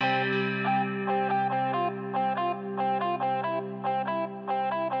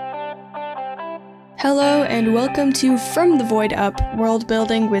Hello and welcome to From the Void Up, World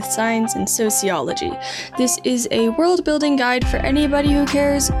Building with Science and Sociology. This is a world building guide for anybody who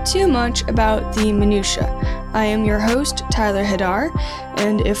cares too much about the minutiae. I am your host, Tyler Hadar,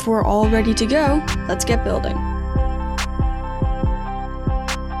 and if we're all ready to go, let's get building.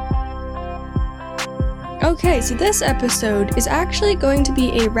 Okay, so this episode is actually going to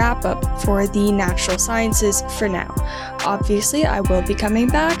be a wrap-up for the natural sciences for now. Obviously, I will be coming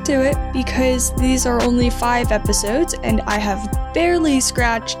back to it because these are only 5 episodes and I have barely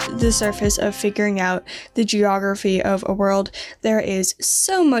scratched the surface of figuring out the geography of a world. There is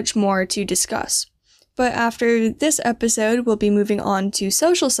so much more to discuss. But after this episode, we'll be moving on to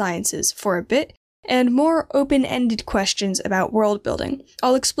social sciences for a bit and more open-ended questions about world building.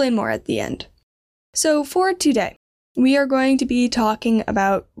 I'll explain more at the end. So for today, we are going to be talking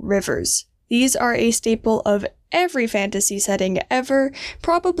about rivers. These are a staple of every fantasy setting ever,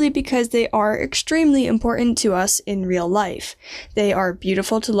 probably because they are extremely important to us in real life. They are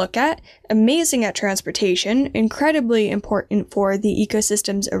beautiful to look at, amazing at transportation, incredibly important for the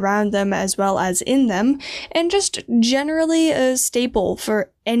ecosystems around them as well as in them, and just generally a staple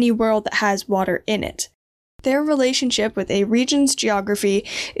for any world that has water in it. Their relationship with a region's geography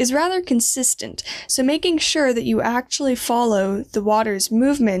is rather consistent, so making sure that you actually follow the water's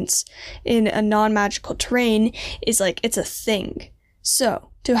movements in a non-magical terrain is like it's a thing. So,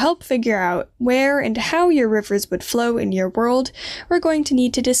 to help figure out where and how your rivers would flow in your world, we're going to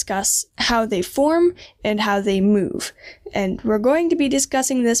need to discuss how they form and how they move. And we're going to be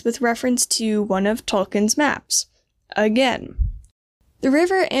discussing this with reference to one of Tolkien's maps. Again. The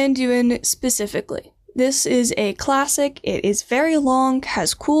River Anduin specifically. This is a classic, it is very long,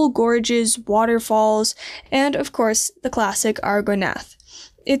 has cool gorges, waterfalls, and of course, the classic Argonath.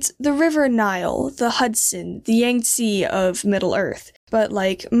 It's the River Nile, the Hudson, the Yangtze of Middle-earth. But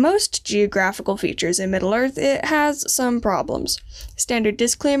like most geographical features in Middle-earth, it has some problems. Standard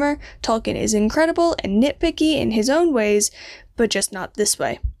disclaimer, Tolkien is incredible and nitpicky in his own ways, but just not this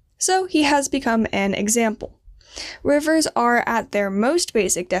way. So he has become an example. Rivers are, at their most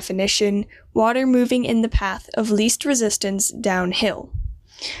basic definition, water moving in the path of least resistance downhill.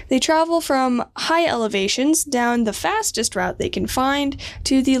 They travel from high elevations down the fastest route they can find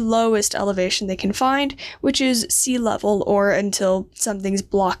to the lowest elevation they can find, which is sea level or until something's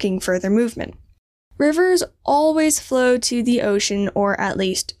blocking further movement. Rivers always flow to the ocean, or at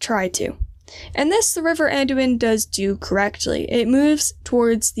least try to. And this the River Anduin does do correctly. It moves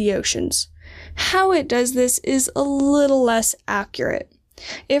towards the oceans. How it does this is a little less accurate.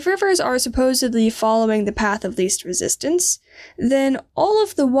 If rivers are supposedly following the path of least resistance, then all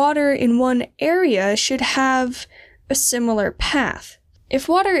of the water in one area should have a similar path. If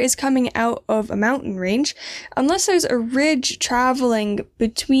water is coming out of a mountain range, unless there's a ridge traveling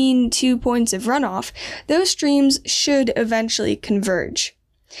between 2 points of runoff, those streams should eventually converge.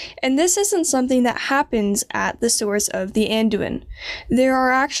 And this isn't something that happens at the source of the Anduin. There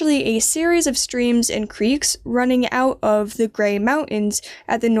are actually a series of streams and creeks running out of the Grey Mountains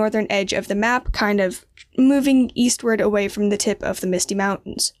at the northern edge of the map, kind of moving eastward away from the tip of the Misty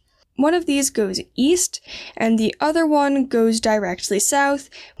Mountains. One of these goes east, and the other one goes directly south,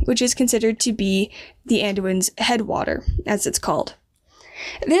 which is considered to be the Anduin's headwater, as it's called.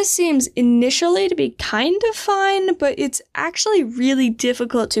 This seems initially to be kind of fine, but it's actually really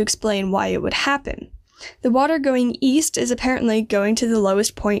difficult to explain why it would happen. The water going east is apparently going to the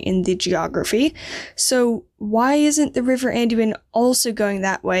lowest point in the geography, so why isn't the River Anduin also going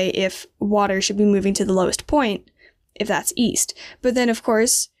that way if water should be moving to the lowest point, if that's east? But then, of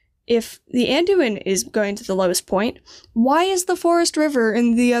course, if the Anduin is going to the lowest point, why is the Forest River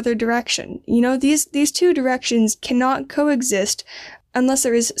in the other direction? You know, these two directions cannot coexist unless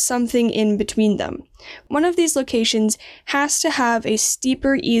there is something in between them. One of these locations has to have a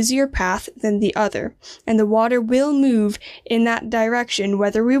steeper, easier path than the other, and the water will move in that direction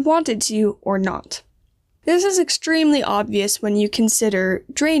whether we want it to or not. This is extremely obvious when you consider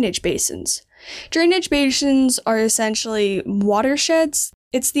drainage basins. Drainage basins are essentially watersheds.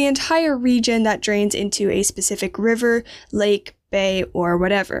 It's the entire region that drains into a specific river, lake, bay, or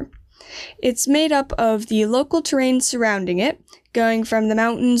whatever. It's made up of the local terrain surrounding it, going from the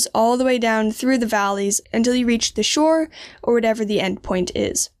mountains all the way down through the valleys until you reach the shore or whatever the end point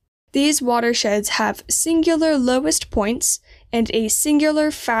is. These watersheds have singular lowest points and a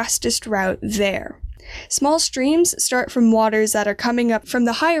singular fastest route there. Small streams start from waters that are coming up from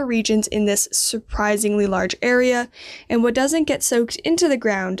the higher regions in this surprisingly large area, and what doesn't get soaked into the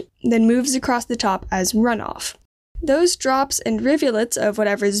ground then moves across the top as runoff. Those drops and rivulets of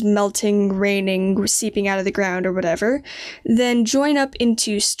whatever's melting, raining, seeping out of the ground or whatever, then join up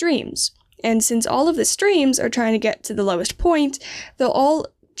into streams. And since all of the streams are trying to get to the lowest point, they'll all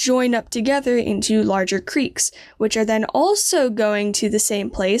join up together into larger creeks, which are then also going to the same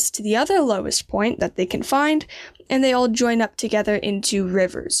place, to the other lowest point that they can find, and they all join up together into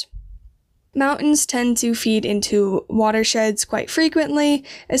rivers. Mountains tend to feed into watersheds quite frequently,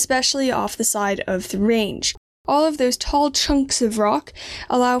 especially off the side of the range. All of those tall chunks of rock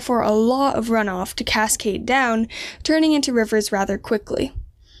allow for a lot of runoff to cascade down, turning into rivers rather quickly.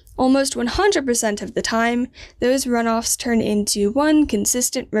 Almost 100% of the time, those runoffs turn into one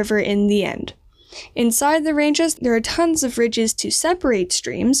consistent river in the end. Inside the ranges, there are tons of ridges to separate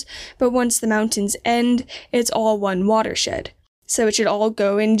streams, but once the mountains end, it's all one watershed, so it should all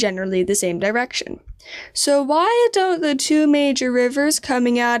go in generally the same direction. So why don't the two major rivers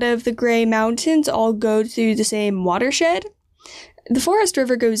coming out of the Grey Mountains all go through the same watershed? The Forest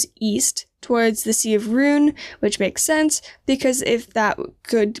River goes east towards the Sea of Rune, which makes sense, because if that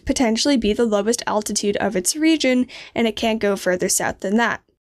could potentially be the lowest altitude of its region, and it can't go further south than that.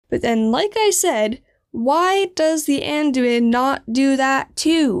 But then, like I said, why does the Anduin not do that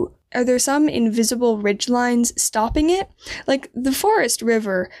too? Are there some invisible ridgelines stopping it? Like, the Forest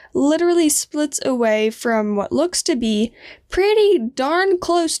River literally splits away from what looks to be pretty darn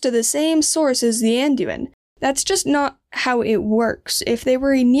close to the same source as the Anduin. That's just not how it works. If they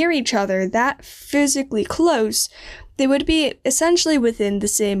were near each other that physically close, they would be essentially within the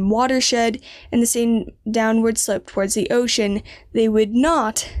same watershed and the same downward slope towards the ocean. They would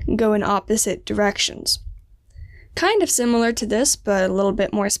not go in opposite directions. Kind of similar to this, but a little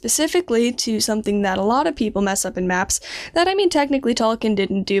bit more specifically to something that a lot of people mess up in maps, that technically Tolkien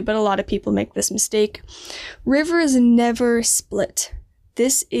didn't do, but a lot of people make this mistake. Rivers never split.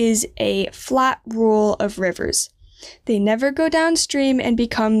 This is a flat rule of rivers. They never go downstream and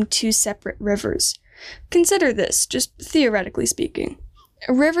become two separate rivers. Consider this, just theoretically speaking.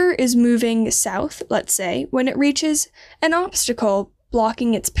 A river is moving south, let's say, when it reaches an obstacle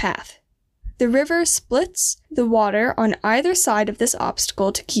blocking its path. The river splits the water on either side of this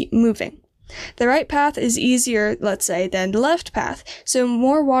obstacle to keep moving. The right path is easier, let's say, than the left path, so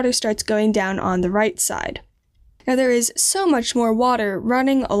more water starts going down on the right side. Now there is so much more water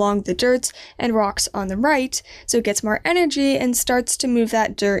running along the dirt and rocks on the right, so it gets more energy and starts to move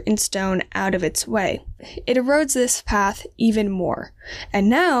that dirt and stone out of its way. It erodes this path even more, and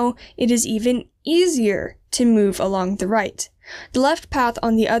now it is even easier to move along the right. The left path,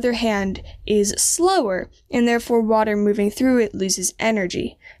 on the other hand, is slower, and therefore water moving through it loses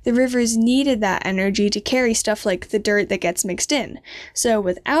energy. The rivers needed that energy to carry stuff like the dirt that gets mixed in. So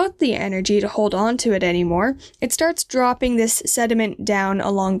without the energy to hold on to it anymore, it starts dropping this sediment down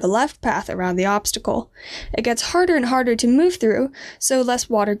along the left path around the obstacle. It gets harder and harder to move through, so less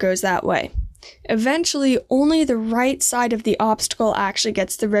water goes that way. Eventually, only the right side of the obstacle actually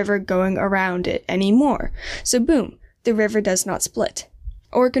gets the river going around it anymore. So boom, the river does not split.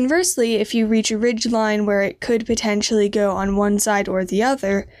 Or conversely, if you reach a ridgeline where it could potentially go on one side or the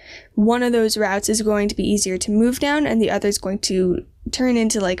other, one of those routes is going to be easier to move down and the other is going to turn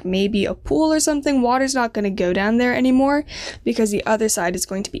into maybe a pool or something. Water's not going to go down there anymore because the other side is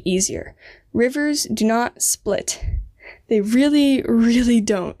going to be easier. Rivers do not split. They really, really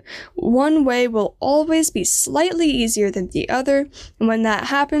don't. One way will always be slightly easier than the other, and when that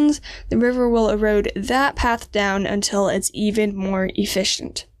happens, the river will erode that path down until it's even more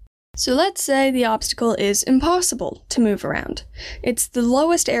efficient. So let's say the obstacle is impossible to move around. It's the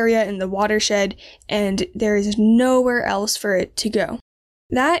lowest area in the watershed, and there is nowhere else for it to go.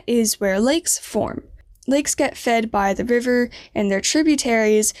 That is where lakes form. Lakes get fed by the river and their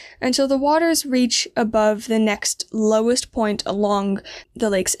tributaries until the waters reach above the next lowest point along the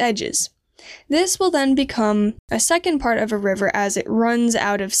lake's edges. This will then become a second part of a river as it runs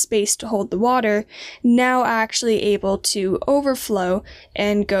out of space to hold the water, now actually able to overflow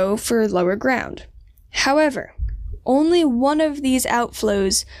and go for lower ground. However, only one of these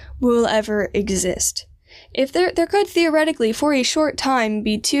outflows will ever exist. If there could theoretically, for a short time,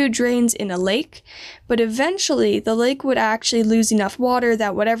 be two drains in a lake, but eventually the lake would actually lose enough water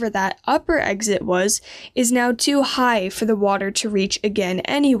that whatever that upper exit was is now too high for the water to reach again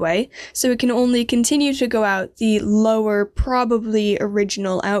anyway, so it can only continue to go out the lower, probably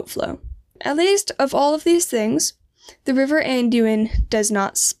original outflow. At least, of all of these things, the River Anduin does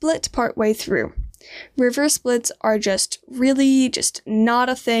not split partway through. River splits are just not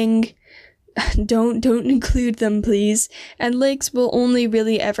a thing. Don't include them, please. And lakes will only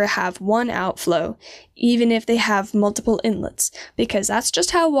really ever have one outflow, even if they have multiple inlets, because that's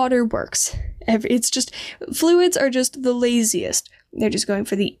just how water works. Fluids are just the laziest. They're just going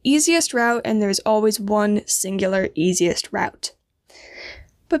for the easiest route, and there's always one singular easiest route.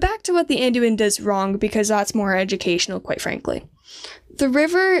 But back to what the Anduin does wrong, because that's more educational, quite frankly. The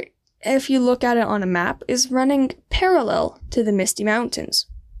river, if you look at it on a map, is running parallel to the Misty Mountains.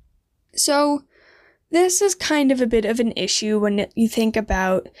 So, this is kind of a bit of an issue when you think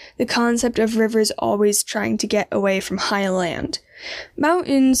about the concept of rivers always trying to get away from high land.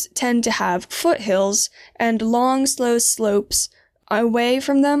 Mountains tend to have foothills and long, slow slopes away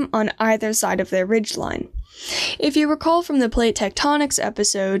from them on either side of their ridgeline. If you recall from the plate tectonics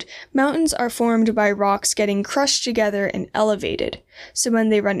episode, mountains are formed by rocks getting crushed together and elevated. So when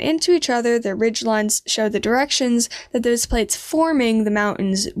they run into each other, their ridgelines show the directions that those plates forming the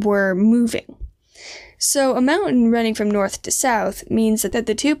mountains were moving. So a mountain running from north to south means that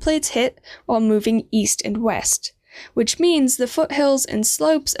the two plates hit while moving east and west, which means the foothills and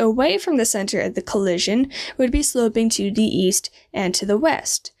slopes away from the center of the collision would be sloping to the east and to the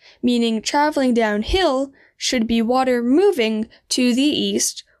west, meaning traveling downhill should be water moving to the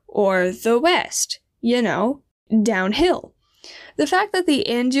east or the west, downhill. The fact that the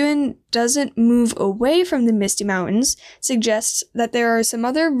Anduin doesn't move away from the Misty Mountains suggests that there are some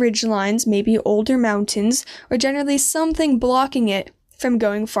other ridgelines, maybe older mountains, or generally something blocking it from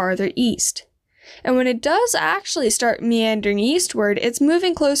going farther east. And when it does actually start meandering eastward, it's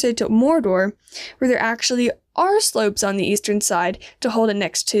moving closer to Mordor, where there actually are slopes on the eastern side to hold it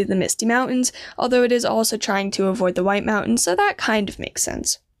next to the Misty Mountains, although it is also trying to avoid the White Mountains, so that kind of makes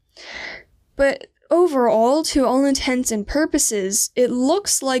sense. But overall, to all intents and purposes, it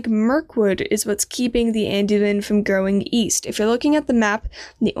looks like Mirkwood is what's keeping the Anduin from growing east. If you're looking at the map,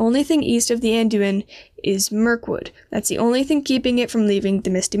 the only thing east of the Anduin is Mirkwood. That's the only thing keeping it from leaving the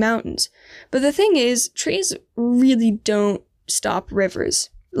Misty Mountains. But the thing is, trees really don't stop rivers.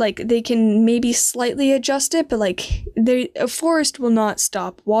 They can maybe slightly adjust it, but a forest will not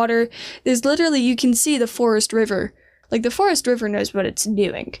stop water. There's literally, you can see the forest river. The forest river knows what it's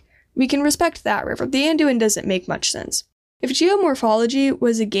doing. We can respect that river. The Anduin doesn't make much sense. If geomorphology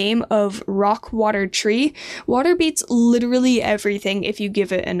was a game of rock, water, tree, water beats literally everything if you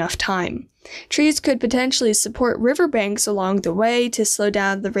give it enough time. Trees could potentially support riverbanks along the way to slow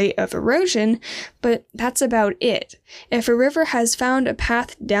down the rate of erosion, but that's about it. If a river has found a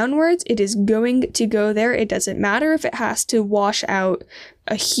path downwards, it is going to go there. It doesn't matter if it has to wash out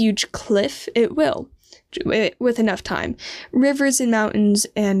a huge cliff, it will. With enough time. Rivers and mountains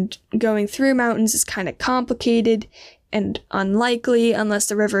and going through mountains is kind of complicated and unlikely unless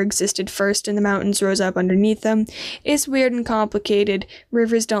the river existed first and the mountains rose up underneath them. It's weird and complicated.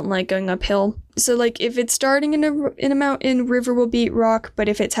 Rivers don't like going uphill. So if it's starting in a mountain, river will beat rock, but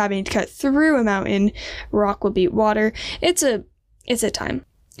if it's having to cut through a mountain, rock will beat water. It's a time.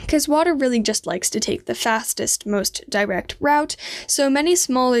 Because water really just likes to take the fastest, most direct route, so many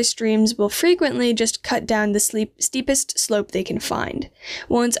smaller streams will frequently just cut down the steepest slope they can find.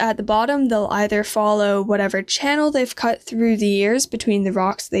 Once at the bottom, they'll either follow whatever channel they've cut through the years between the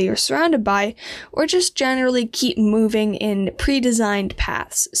rocks they are surrounded by, or just generally keep moving in pre-designed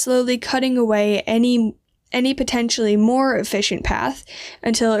paths, slowly cutting away any potentially more efficient path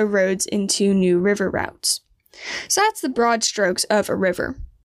until it erodes into new river routes. So that's the broad strokes of a river.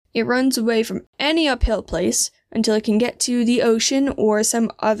 It runs away from any uphill place until it can get to the ocean or some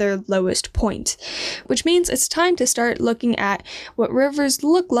other lowest point, which means it's time to start looking at what rivers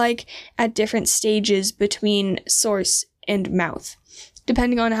look like at different stages between source and mouth.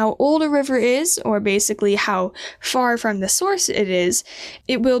 Depending on how old a river is, or basically how far from the source it is,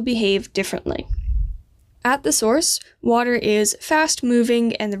 it will behave differently. At the source, water is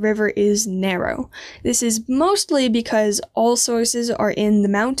fast-moving and the river is narrow. This is mostly because all sources are in the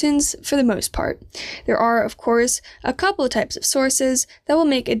mountains for the most part. There are, of course, a couple of types of sources that will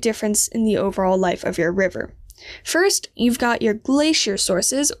make a difference in the overall life of your river. First, you've got your glacier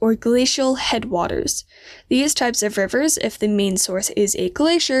sources, or glacial headwaters. These types of rivers, if the main source is a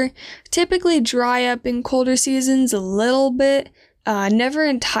glacier, typically dry up in colder seasons a little bit. Never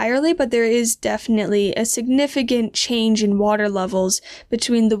entirely, but there is definitely a significant change in water levels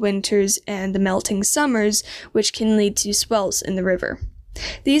between the winters and the melting summers, which can lead to swells in the river.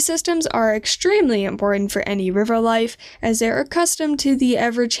 These systems are extremely important for any river life, as they're accustomed to the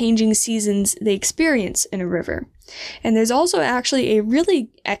ever-changing seasons they experience in a river. And there's also actually a really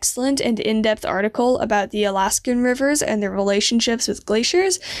excellent and in-depth article about the Alaskan rivers and their relationships with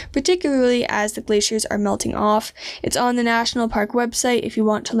glaciers, particularly as the glaciers are melting off. It's on the National Park website if you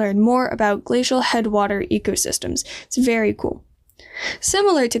want to learn more about glacial headwater ecosystems. It's very cool.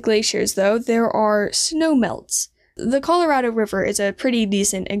 Similar to glaciers, though, there are snowmelts. The Colorado River is a pretty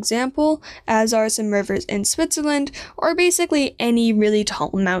decent example, as are some rivers in Switzerland, or basically any really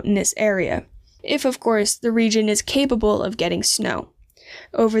tall mountainous area. If, of course, the region is capable of getting snow.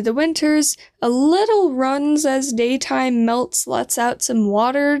 Over the winters, a little runs as daytime melts lets out some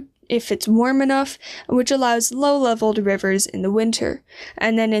water if it's warm enough, which allows low-leveled rivers in the winter.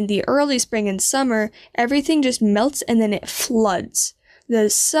 And then in the early spring and summer, everything just melts and then it floods. The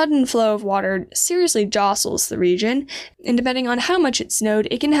sudden flow of water seriously jostles the region, and depending on how much it snowed,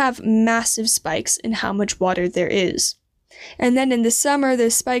 it can have massive spikes in how much water there is. And then in the summer, the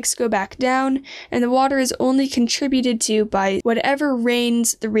spikes go back down, and the water is only contributed to by whatever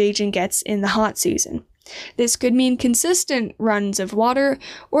rains the region gets in the hot season. This could mean consistent runs of water,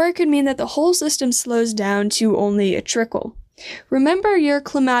 or it could mean that the whole system slows down to only a trickle. Remember your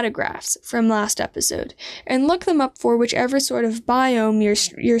climatographs from last episode, and look them up for whichever sort of biome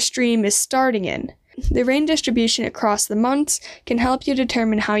your stream is starting in. The rain distribution across the months can help you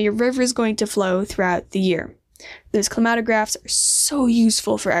determine how your river is going to flow throughout the year. Those climatographs are so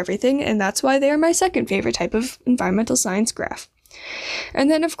useful for everything, and that's why they are my second favorite type of environmental science graph.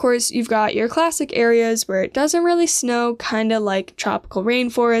 And then, of course, you've got your classic areas where it doesn't really snow, kind of like tropical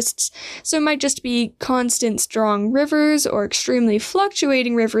rainforests, so it might just be constant strong rivers or extremely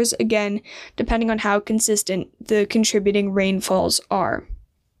fluctuating rivers, again, depending on how consistent the contributing rainfalls are.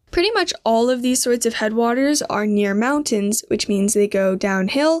 Pretty much all of these sorts of headwaters are near mountains, which means they go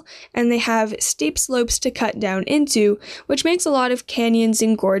downhill, and they have steep slopes to cut down into, which makes a lot of canyons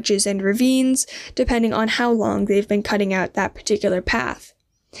and gorges and ravines, depending on how long they've been cutting out that particular path.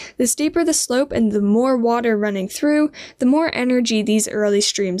 The steeper the slope and the more water running through, the more energy these early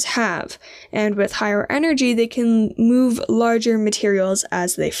streams have, and with higher energy they can move larger materials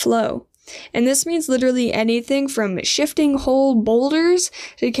as they flow. And this means literally anything from shifting whole boulders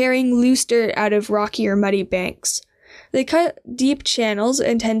to carrying loose dirt out of rocky or muddy banks. They cut deep channels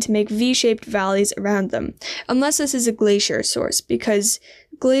and tend to make V-shaped valleys around them, unless this is a glacier source, because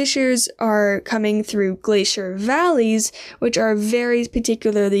glaciers are coming through glacier valleys, which are very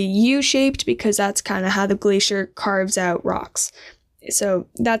particularly U-shaped because that's kind of how the glacier carves out rocks. So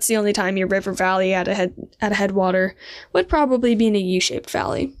that's the only time your river valley at a headwater would probably be in a U-shaped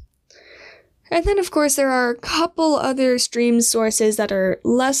valley. And then, of course, there are a couple other stream sources that are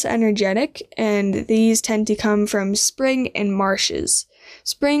less energetic, and these tend to come from spring and marshes.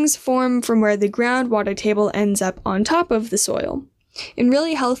 Springs form from where the groundwater table ends up on top of the soil. In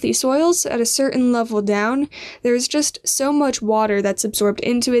really healthy soils, at a certain level down, there is just so much water that's absorbed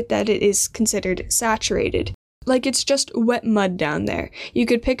into it that it is considered saturated. Like it's just wet mud down there. You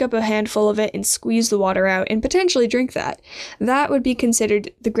could pick up a handful of it and squeeze the water out and potentially drink that. That would be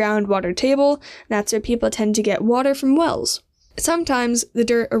considered the groundwater table. That's where people tend to get water from wells. Sometimes the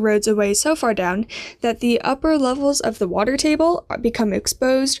dirt erodes away so far down that the upper levels of the water table become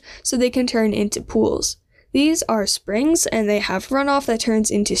exposed so they can turn into pools. These are springs, and they have runoff that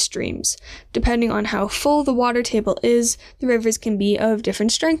turns into streams. Depending on how full the water table is, the rivers can be of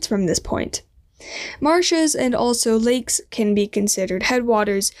different strengths from this point. Marshes and also lakes can be considered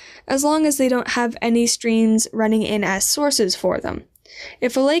headwaters as long as they don't have any streams running in as sources for them.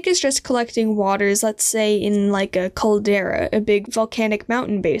 If a lake is just collecting waters, let's say in like a caldera, a big volcanic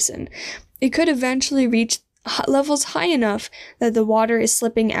mountain basin, it could eventually reach levels high enough that the water is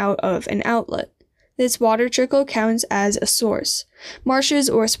slipping out of an outlet. This water trickle counts as a source. Marshes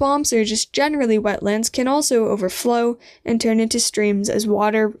or swamps or just generally wetlands can also overflow and turn into streams as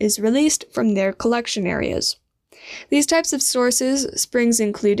water is released from their collection areas. These types of sources, springs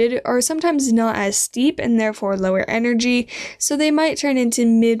included, are sometimes not as steep and therefore lower energy, so they might turn into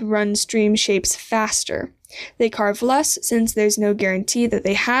mid-run stream shapes faster. They carve less since there's no guarantee that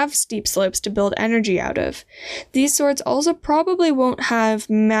they have steep slopes to build energy out of. These sorts also probably won't have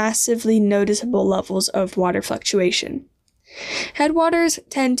massively noticeable levels of water fluctuation. Headwaters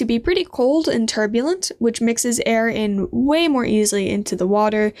tend to be pretty cold and turbulent, which mixes air in way more easily into the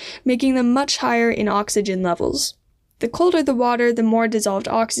water, making them much higher in oxygen levels. The colder the water, the more dissolved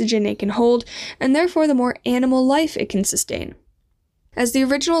oxygen it can hold, and therefore the more animal life it can sustain. As the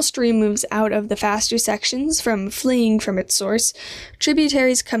original stream moves out of the faster sections from fleeing from its source,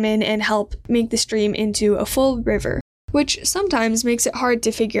 tributaries come in and help make the stream into a full river, which sometimes makes it hard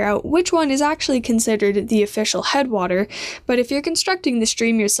to figure out which one is actually considered the official headwater, but if you're constructing the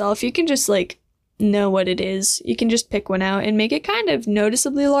stream yourself, you can just, know what it is. You can just pick one out and make it kind of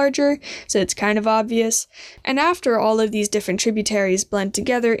noticeably larger, so it's kind of obvious. And after all of these different tributaries blend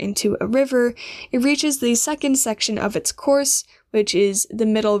together into a river, it reaches the second section of its course, which is the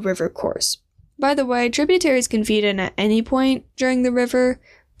middle river course. By the way, tributaries can feed in at any point during the river,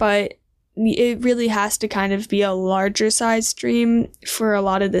 but it really has to kind of be a larger size stream for a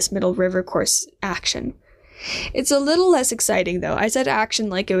lot of this middle river course action. It's a little less exciting though. I said action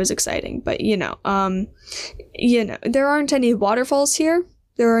like it was exciting, but there aren't any waterfalls here.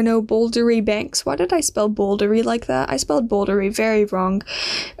 There are no bouldery banks. Why did I spell bouldery like that? I spelled bouldery very wrong.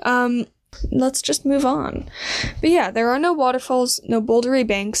 Let's just move on. But yeah, there are no waterfalls, no bouldery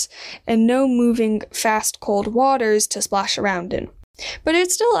banks, and no moving fast cold waters to splash around in. But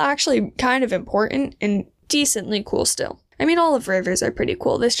it's still actually kind of important and decently cool still. I mean, all of rivers are pretty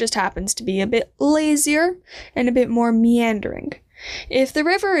cool. This just happens to be a bit lazier and a bit more meandering. If the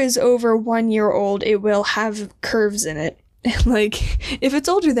river is over 1 year old, it will have curves in it. If it's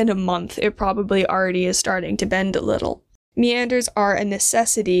older than a month, it probably already is starting to bend a little. Meanders are a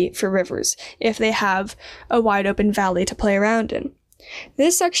necessity for rivers if they have a wide open valley to play around in.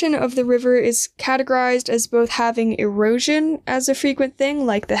 This section of the river is categorized as both having erosion as a frequent thing,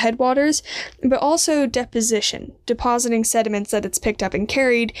 like the headwaters, but also deposition, depositing sediments that it's picked up and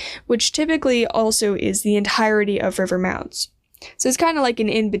carried, which typically also is the entirety of river mouths. So it's kind of like an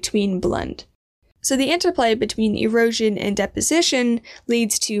in-between blend. So the interplay between erosion and deposition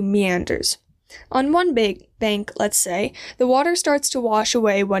leads to meanders. On one bank, let's say, the water starts to wash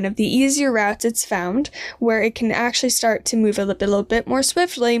away one of the easier routes it's found, where it can actually start to move a little bit more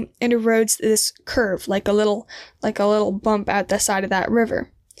swiftly and erodes this curve like a little bump at the side of that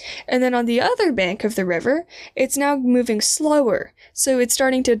river. And then on the other bank of the river, it's now moving slower, so it's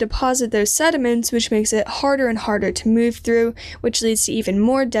starting to deposit those sediments, which makes it harder and harder to move through, which leads to even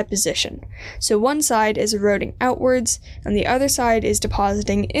more deposition. So one side is eroding outwards, and the other side is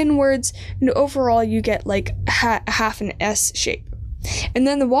depositing inwards, and overall you get like half an S shape. And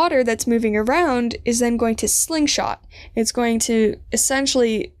then the water that's moving around is then going to slingshot. It's going to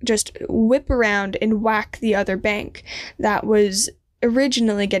essentially just whip around and whack the other bank that was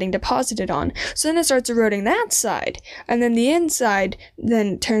originally getting deposited on. So then it starts eroding that side, and then the inside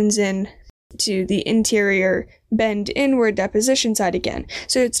then turns in to the interior bend inward deposition side again.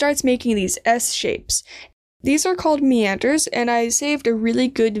 So it starts making these S shapes. These are called meanders, and I saved a really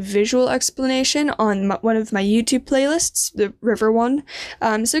good visual explanation on one of my YouTube playlists, the river one.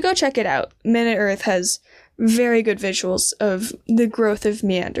 So go check it out. Minute Earth has very good visuals of the growth of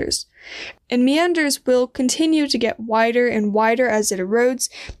meanders. And meanders will continue to get wider and wider as it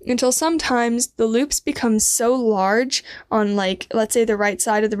erodes until sometimes the loops become so large on, let's say the right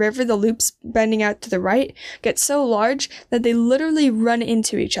side of the river, the loops bending out to the right get so large that they literally run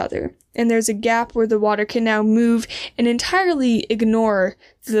into each other. And there's a gap where the water can now move and entirely ignore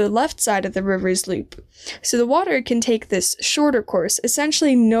the left side of the river's loop. So the water can take this shorter course,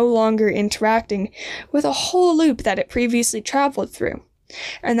 essentially no longer interacting with a whole loop that it previously traveled through.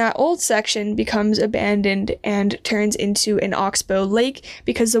 And that old section becomes abandoned and turns into an oxbow lake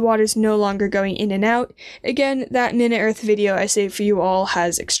because the water's no longer going in and out. Again, that Minute Earth video I saved for you all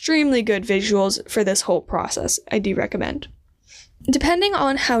has extremely good visuals for this whole process. I do recommend. Depending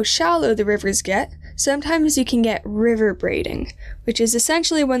on how shallow the rivers get, sometimes you can get river braiding, which is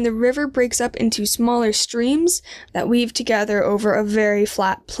essentially when the river breaks up into smaller streams that weave together over a very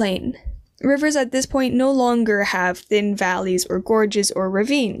flat plain. Rivers at this point no longer have thin valleys or gorges or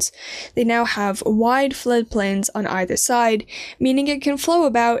ravines. They now have wide floodplains on either side, meaning it can flow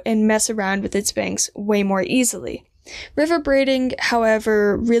about and mess around with its banks way more easily. River braiding,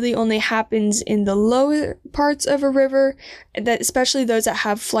 however, really only happens in the lower parts of a river, especially those that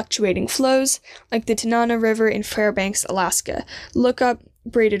have fluctuating flows, like the Tanana River in Fairbanks, Alaska. Look up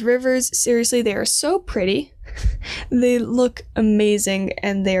braided rivers. Seriously, they are so pretty. They look amazing,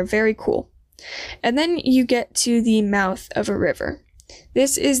 and they are very cool. And then you get to the mouth of a river.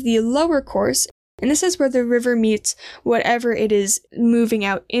 This is the lower course, and this is where the river meets whatever it is moving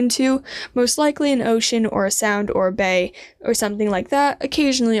out into, most likely an ocean or a sound or a bay or something like that,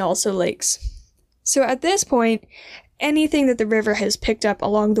 occasionally also lakes. So at this point, anything that the river has picked up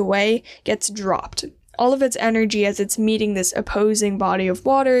along the way gets dropped. All of its energy as it's meeting this opposing body of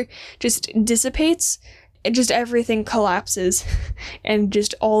water just dissipates. Just everything collapses and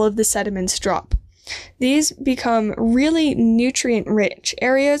just all of the sediments drop. These become really nutrient-rich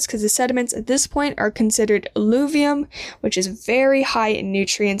areas because the sediments at this point are considered alluvium, which is very high in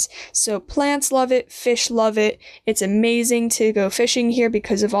nutrients. So plants love it, fish love it. It's amazing to go fishing here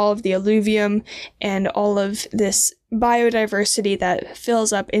because of all of the alluvium and all of this biodiversity that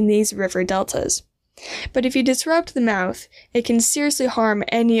fills up in these river deltas. But if you disrupt the mouth, it can seriously harm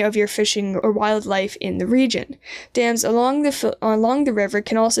any of your fishing or wildlife in the region. Dams along the river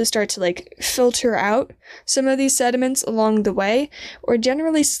can also start to filter out some of these sediments along the way, or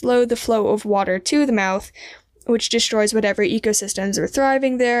generally slow the flow of water to the mouth, which destroys whatever ecosystems are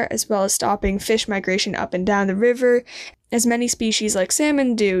thriving there, as well as stopping fish migration up and down the river, as many species like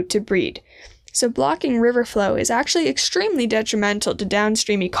salmon do to breed. So blocking river flow is actually extremely detrimental to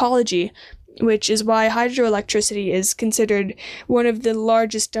downstream ecology, which is why hydroelectricity is considered one of the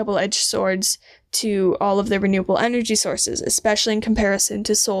largest double-edged swords to all of the renewable energy sources, especially in comparison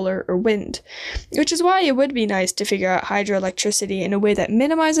to solar or wind. Which is why it would be nice to figure out hydroelectricity in a way that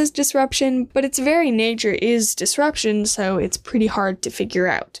minimizes disruption, but its very nature is disruption, so it's pretty hard to figure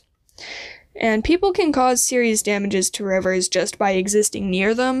out. And people can cause serious damages to rivers just by existing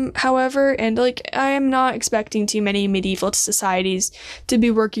near them, however, and I am not expecting too many medieval societies to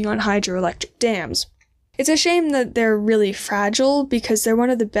be working on hydroelectric dams. It's a shame that they're really fragile because they're one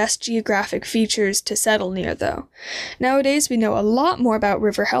of the best geographic features to settle near, though. Nowadays, we know a lot more about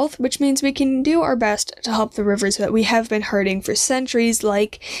river health, which means we can do our best to help the rivers that we have been hurting for centuries,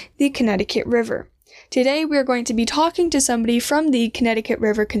 like the Connecticut River. Today, we're going to be talking to somebody from the Connecticut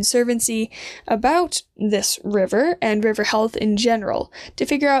River Conservancy about this river and river health in general, to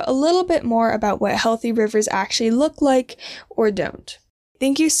figure out a little bit more about what healthy rivers actually look like or don't.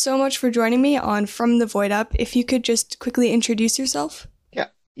 Thank you so much for joining me on From the Void Up. If you could just quickly introduce yourself.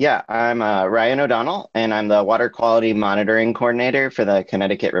 Yeah, I'm Ryan O'Donnell, and I'm the Water Quality Monitoring Coordinator for the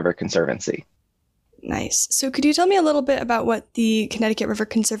Connecticut River Conservancy. Nice. So could you tell me a little bit about what the Connecticut River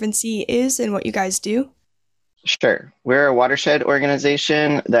Conservancy is and what you guys do? Sure. We're a watershed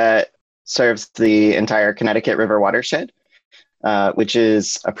organization that serves the entire Connecticut River watershed, which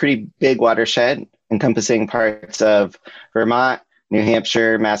is a pretty big watershed encompassing parts of Vermont, New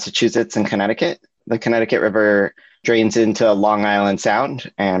Hampshire, Massachusetts, and Connecticut. The Connecticut River drains into Long Island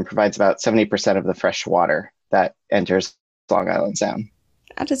Sound and provides about 70% of the fresh water that enters Long Island Sound.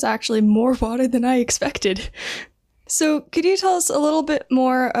 That is actually more water than I expected. So could you tell us a little bit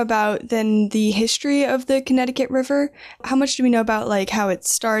more about then the history of the Connecticut River? How much do we know about how it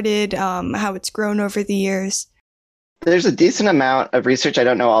started, how it's grown over the years? There's a decent amount of research. I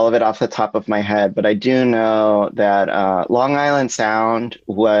don't know all of it off the top of my head, but I do know that Long Island Sound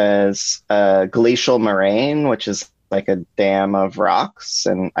was a glacial moraine, which is like a dam of rocks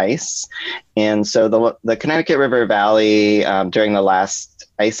and ice. And so the Connecticut River Valley during the last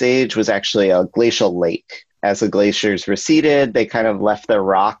ice age was actually a glacial lake. As the glaciers receded, they kind of left the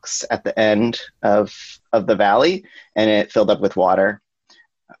rocks at the end of the valley, and it filled up with water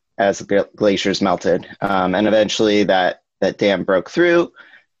as the glaciers melted. And eventually that dam broke through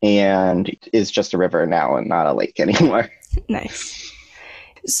and is just a river now and not a lake anymore. Nice.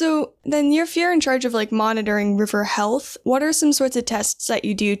 So then if you're in charge of monitoring river health, what are some sorts of tests that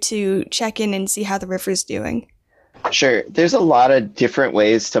you do to check in and see how the river's doing? Sure. There's a lot of different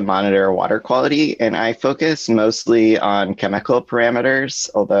ways to monitor water quality, and I focus mostly on chemical parameters,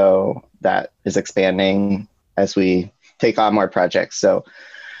 although that is expanding as we take on more projects. So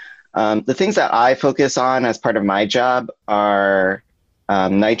the things that I focus on as part of my job are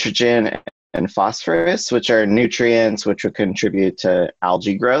nitrogen and phosphorus, which are nutrients which will contribute to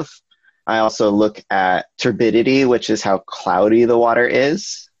algae growth. I also look at turbidity, which is how cloudy the water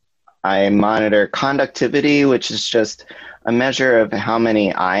is. I monitor conductivity, which is just a measure of how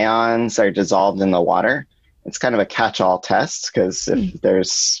many ions are dissolved in the water. It's kind of a catch-all test because if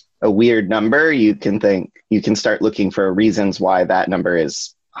there's a weird number, you can start looking for reasons why that number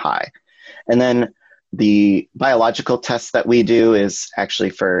is high. And then the biological test that we do is actually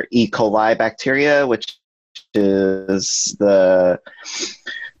for E. coli bacteria, which is the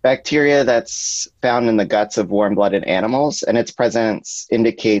bacteria that's found in the guts of warm-blooded animals, and its presence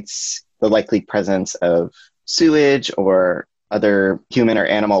indicates the likely presence of sewage or other human or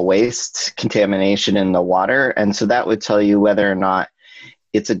animal waste contamination in the water. And so that would tell you whether or not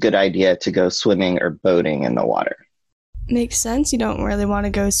it's a good idea to go swimming or boating in the water. Makes sense. You don't really want to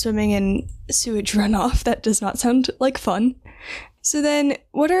go swimming in sewage runoff. That does not sound like fun. So then,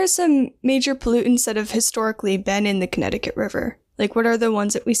 what are some major pollutants that have historically been in the Connecticut River? What are the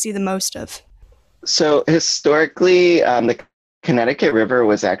ones that we see the most of? So historically, the Connecticut River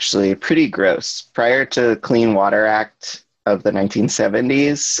was actually pretty gross. Prior to the Clean Water Act of the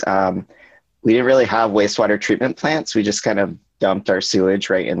 1970s, we didn't really have wastewater treatment plants. We just kind of dumped our sewage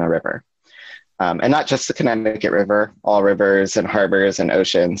right in the river. And not just the Connecticut River, all rivers and harbors and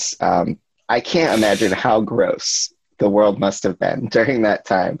oceans. I can't imagine how gross the world must have been during that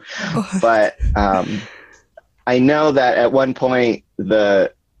time. But I know that at one point,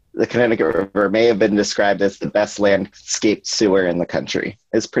 the Connecticut River may have been described as the best landscaped sewer in the country.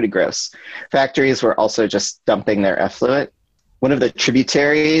 It's pretty gross. Factories were also just dumping their effluent. One of the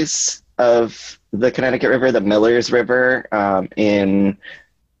tributaries of the Connecticut River, the Millers River, in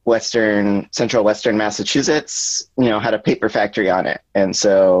central western Massachusetts, had a paper factory on it. And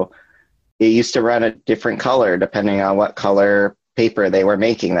so it used to run a different color depending on what color paper they were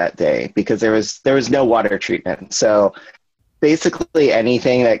making that day because there was no water treatment. So basically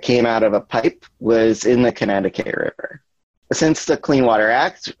anything that came out of a pipe was in the Connecticut River. Since the Clean Water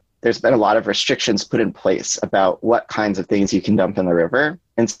Act, there's been a lot of restrictions put in place about what kinds of things you can dump in the river.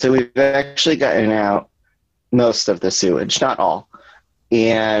 And so we've actually gotten out most of the sewage, not all,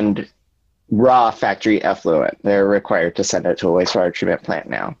 and raw factory effluent. They're required to send it to a wastewater treatment plant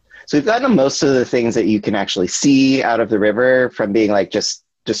now. So we've gotten most of the things that you can actually see out of the river from being like just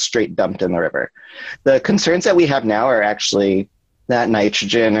straight dumped in the river. The concerns that we have now are actually that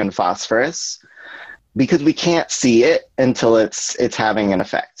nitrogen and phosphorus, because we can't see it until it's having an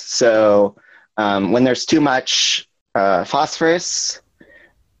effect. So when there's too much phosphorus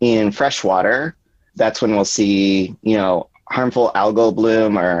in fresh water, that's when we'll see, harmful algal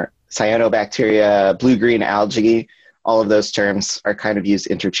bloom or cyanobacteria, blue-green algae. All of those terms are kind of used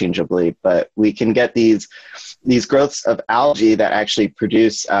interchangeably, but we can get these growths of algae that actually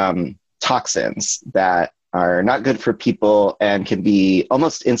produce toxins that are not good for people and can be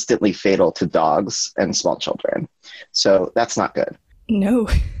almost instantly fatal to dogs and small children. So that's not good. No.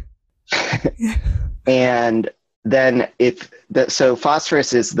 And then so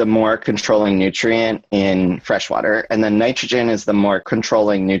phosphorus is the more controlling nutrient in freshwater, and then nitrogen is the more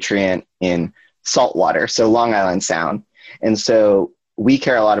controlling nutrient in saltwater, so Long Island Sound. And so we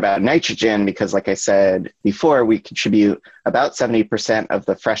care a lot about nitrogen because, like I said before, we contribute about 70% of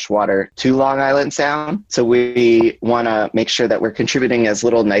the fresh water to Long Island Sound. So we want to make sure that we're contributing as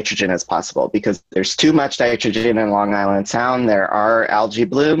little nitrogen as possible because there's too much nitrogen in Long Island Sound. There are algae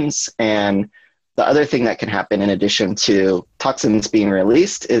blooms. And the other thing that can happen in addition to toxins being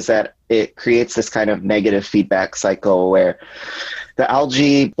released is that it creates this kind of negative feedback cycle where the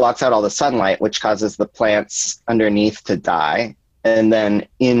algae blocks out all the sunlight, which causes the plants underneath to die. And then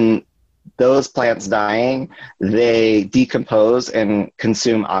in those plants dying, they decompose and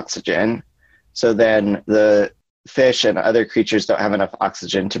consume oxygen. So then the fish and other creatures don't have enough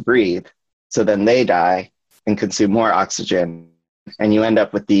oxygen to breathe. So then they die and consume more oxygen. And you end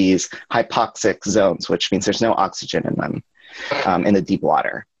up with these hypoxic zones, which means there's no oxygen in them in the deep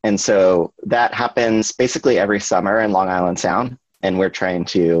water. And so that happens basically every summer in Long Island Sound. And we're trying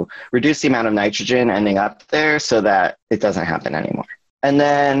to reduce the amount of nitrogen ending up there so that it doesn't happen anymore. And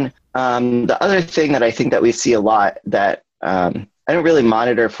then the other thing that I think that we see a lot that I don't really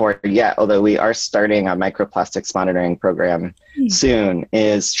monitor for yet, although we are starting a microplastics monitoring program soon,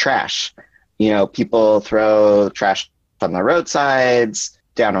 is trash. People throw trash on the roadsides,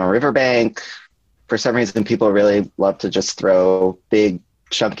 down a riverbank. For some reason, people really love to just throw big,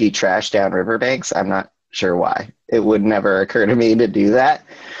 chunky trash down riverbanks. I'm not sure why. It would never occur to me to do that.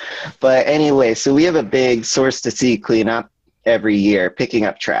 But anyway, so we have a big source to sea cleanup every year, picking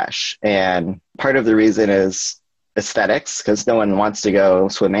up trash. And part of the reason is aesthetics, because no one wants to go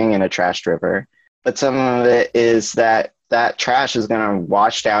swimming in a trashed river. But some of it is that trash is going to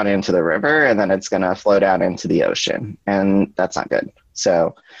wash down into the river and then it's going to flow down into the ocean. And that's not good.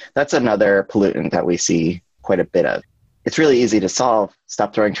 So that's another pollutant that we see quite a bit of. It's really easy to solve.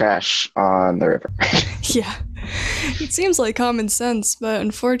 Stop throwing trash on the river. Yeah. It seems like common sense, but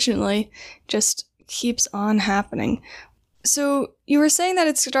unfortunately just keeps on happening. So you were saying that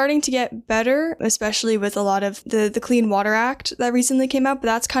it's starting to get better, especially with a lot of the Clean Water Act that recently came out, but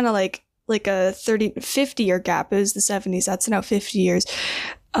that's kind of like a 50-year gap. It was the 70s. That's now 50 years.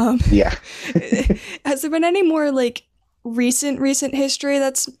 Yeah. Has there been any more recent history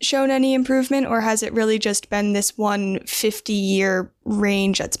that's shown any improvement, or has it really just been this 150-year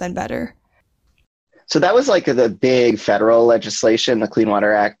range that's been better? So that was the big federal legislation, the Clean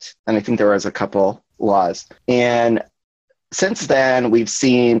Water Act, and I think there was a couple laws. And since then, we've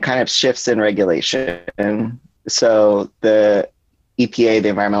seen kind of shifts in regulation. So the EPA, the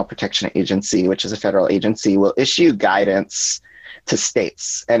Environmental Protection Agency, which is a federal agency, will issue guidance to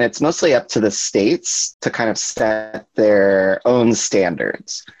states. And it's mostly up to the states to kind of set their own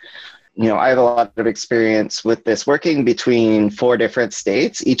standards. I have a lot of experience with this working between 4 different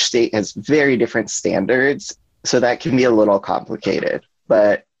states. Each state has very different standards, so that can be a little complicated.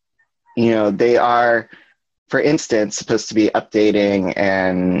 But, they are, for instance, supposed to be updating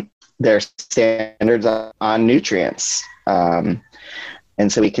and their standards on nutrients. And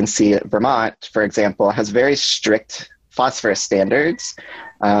so we can see that Vermont, for example, has very strict phosphorus standards.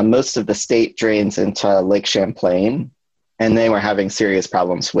 Most of the state drains into Lake Champlain, and they were having serious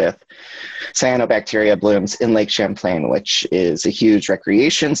problems with cyanobacteria blooms in Lake Champlain, which is a huge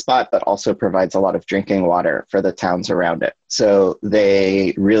recreation spot, but also provides a lot of drinking water for the towns around it. So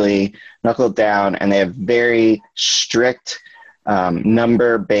they really knuckled down, and they have very strict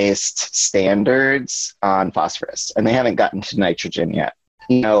number-based standards on phosphorus, and they haven't gotten to nitrogen yet.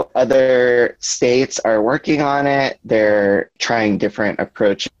 Other states are working on it. They're trying different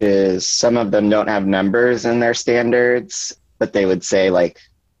approaches. Some of them don't have numbers in their standards, but they would say, like,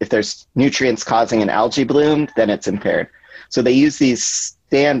 if there's nutrients causing an algae bloom, then it's impaired. So they use these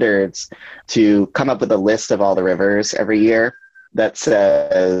standards to come up with a list of all the rivers every year that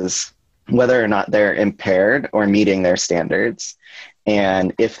says whether or not they're impaired or meeting their standards.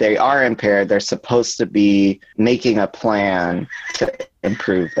 And if they are impaired, they're supposed to be making a plan to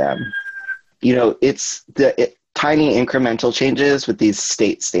improve them. It's the tiny incremental changes with these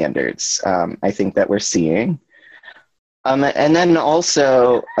state standards, I think, that we're seeing. And then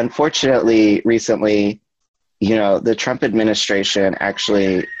also, unfortunately, recently, the Trump administration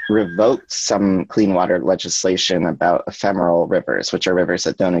actually revoked some clean water legislation about ephemeral rivers, which are rivers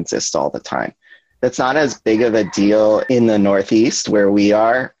that don't exist all the time. That's not as big of a deal in the Northeast where we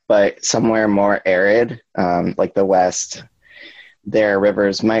are, but somewhere more arid, like the West, their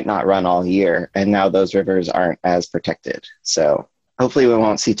rivers might not run all year, and now those rivers aren't as protected. So hopefully we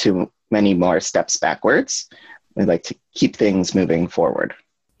won't see too many more steps backwards. We'd like to keep things moving forward.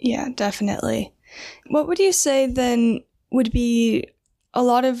 Yeah, definitely. What would you say then would be a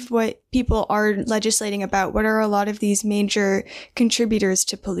lot of what people are legislating about? What are a lot of these major contributors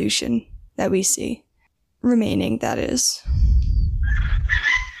to pollution that we see remaining, that is?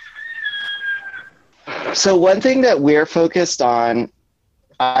 So one thing that we're focused on,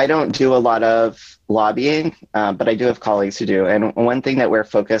 I don't do a lot of lobbying, but I do have colleagues who do. And one thing that we're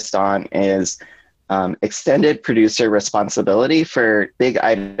focused on is extended producer responsibility for big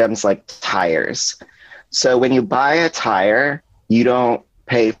items like tires. So when you buy a tire, you don't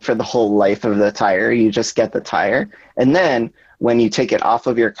pay for the whole life of the tire, you just get the tire. And then when you take it off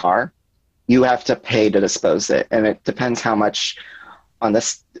of your car, you have to pay to dispose it. And it depends how much on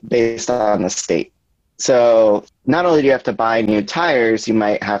this, based on the state. So not only do you have to buy new tires, you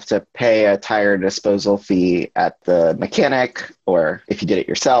might have to pay a tire disposal fee at the mechanic, or if you did it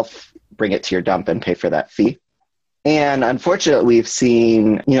yourself, bring it to your dump and pay for that fee. And unfortunately, we've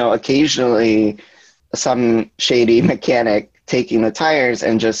seen, occasionally some shady mechanic taking the tires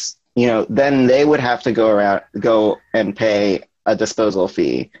and just, then they would have to go and pay a disposal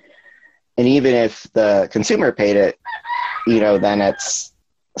fee. And even if the consumer paid it, then it's,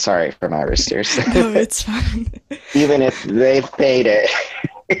 sorry for my roosters. No, it's fine. Even if they've paid it,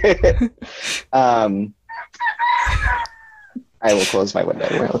 I will close my window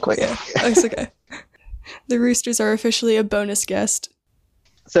real quick. Yeah, that's okay. The roosters are officially a bonus guest.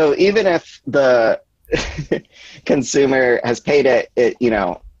 So even if the consumer has paid it,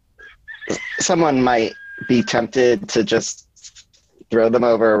 someone might be tempted to just throw them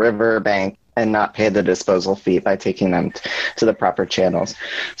over a riverbank and not pay the disposal fee by taking them to the proper channels.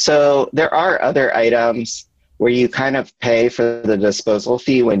 So there are other items where you kind of pay for the disposal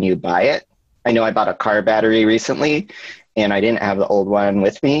fee when you buy it. I know I bought a car battery recently, and I didn't have the old one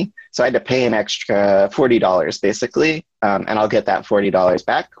with me. So I had to pay an extra $40 basically, and I'll get that $40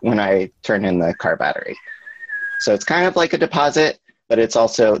 back when I turn in the car battery. So it's kind of like a deposit, but it's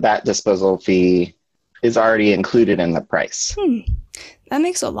also that disposal fee is already included in the price. That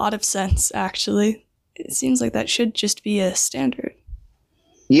makes a lot of sense, actually. It seems like that should just be a standard.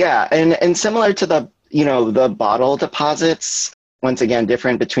 Yeah, and similar to the bottle deposits, once again,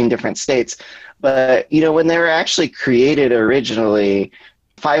 different between different states. But, when they were actually created originally,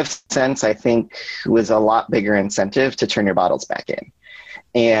 5 cents, I think, was a lot bigger incentive to turn your bottles back in.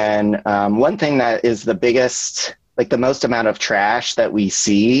 And one thing that is the biggest, the most amount of trash that we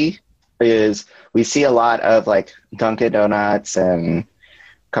see is we see a lot of Dunkin' Donuts and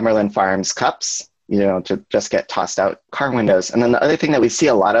Cumberland Farms cups, to just get tossed out car windows. And then the other thing that we see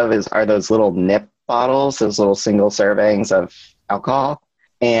a lot of are those little nip bottles, those little single servings of alcohol.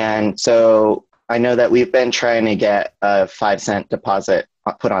 And so I know that we've been trying to get a 5 cent deposit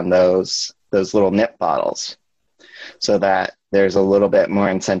put on those little nip bottles so that there's a little bit more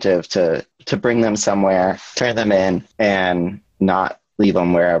incentive to bring them somewhere, turn them in, and not leave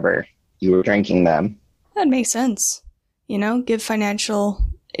them wherever you were drinking them. That makes sense. Give financial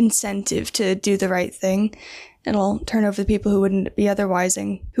incentive to do the right thing. It'll turn over the people who wouldn't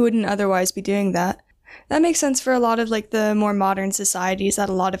otherwise be doing that. That makes sense for a lot of the more modern societies, that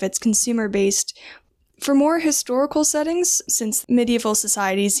a lot of it's consumer based. For more historical settings, since medieval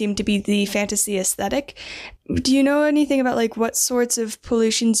societies seem to be the fantasy aesthetic, do you know anything about what sorts of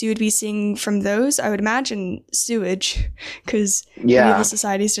pollutions you would be seeing from those? I would imagine sewage, because medieval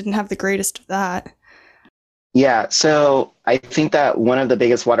societies didn't have the greatest of that. Yeah, so I think that one of the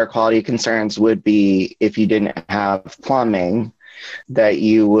biggest water quality concerns would be if you didn't have plumbing, that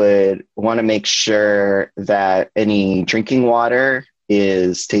you would want to make sure that any drinking water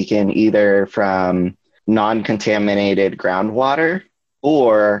is taken either from non-contaminated groundwater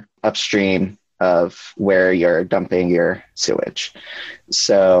or upstream of where you're dumping your sewage.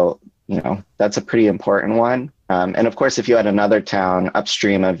 So, that's a pretty important one. And of course, if you had another town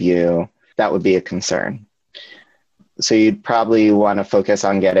upstream of you, that would be a concern. So you'd probably want to focus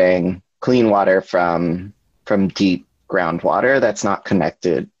on getting clean water from deep groundwater that's not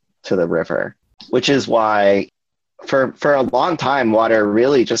connected to the river, which is why for a long time, water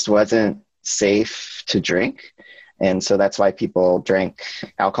really just wasn't safe to drink. And so that's why people drank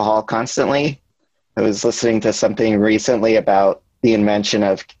alcohol constantly. I was listening to something recently about the invention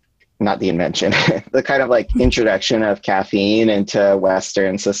of, not the invention, the kind of like introduction of caffeine into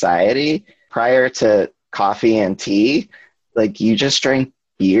Western society. Prior to coffee and tea, like you just drank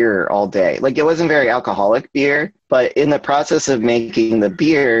beer all day. Like it wasn't very alcoholic beer, but in the process of making the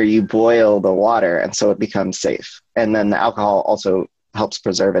beer, you boil the water and so it becomes safe. And then the alcohol also helps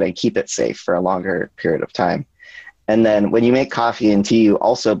preserve it and keep it safe for a longer period of time. And then when you make coffee and tea, you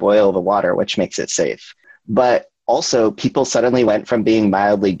also boil the water, which makes it safe. But also people suddenly went from being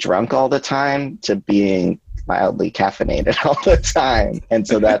mildly drunk all the time to being mildly caffeinated all the time. And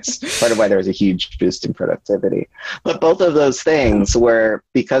so that's part of why there was a huge boost in productivity. But both of those things were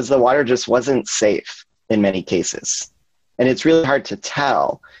because the water just wasn't safe in many cases. And it's really hard to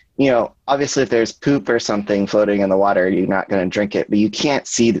tell. Obviously if there's poop or something floating in the water, you're not going to drink it, but you can't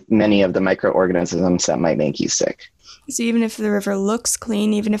see many of the microorganisms that might make you sick. So even if the river looks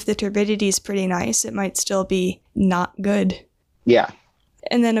clean, even if the turbidity is pretty nice, it might still be not good. Yeah.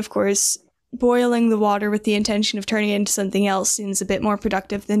 And then, of course, boiling the water with the intention of turning it into something else seems a bit more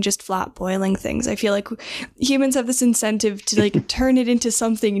productive than just flat boiling things. I feel like humans have this incentive to like turn it into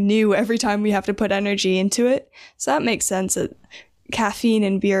something new every time we have to put energy into it. So that makes sense that caffeine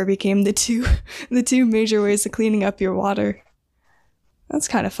and beer became the two major ways of cleaning up your water. That's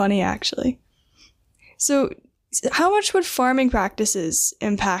kind of funny, actually. So how much would farming practices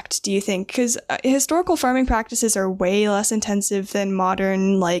impact, do you think? Because historical farming practices are way less intensive than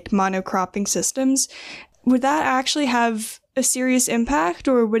modern, like, monocropping systems. Would that actually have a serious impact,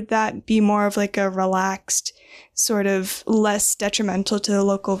 or would that be more of like a relaxed, sort of less detrimental to the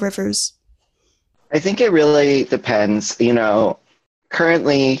local rivers? I think it really depends.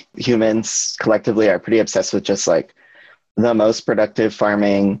 Currently humans collectively are pretty obsessed with just like the most productive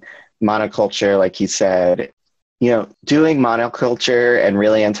farming, monoculture, like you said. Doing monoculture and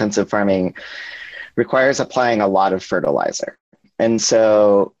really intensive farming requires applying a lot of fertilizer. And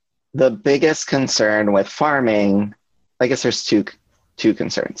so the biggest concern with farming, I guess there's two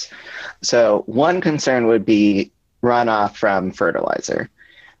concerns. So one concern would be runoff from fertilizer.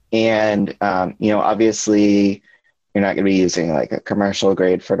 And, obviously you're not going to be using like a commercial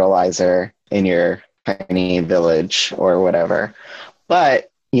grade fertilizer in your tiny village or whatever. But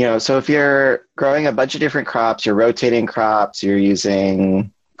so if you're growing a bunch of different crops, you're rotating crops, you're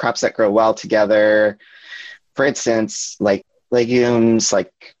using crops that grow well together. For instance, like legumes,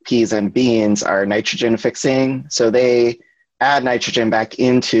 like peas and beans are nitrogen fixing. So they add nitrogen back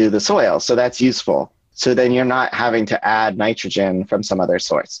into the soil. So that's useful. So then you're not having to add nitrogen from some other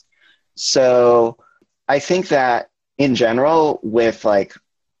source. So I think that in general with like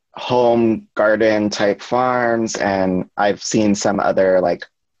home garden type farms, and I've seen some other like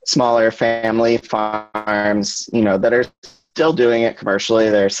smaller family farms, that are still doing it commercially.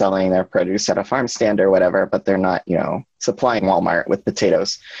 They're selling their produce at a farm stand or whatever, but they're not, supplying Walmart with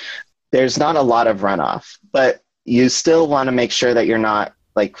potatoes. There's not a lot of runoff, but you still want to make sure that you're not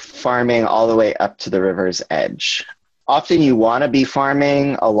like farming all the way up to the river's edge. Often you want to be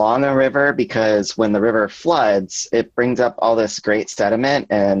farming along a river because when the river floods, it brings up all this great sediment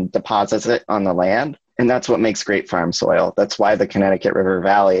and deposits it on the land. And that's what makes great farm soil. That's why the Connecticut River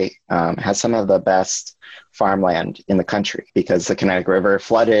Valley has some of the best farmland in the country, because the Connecticut River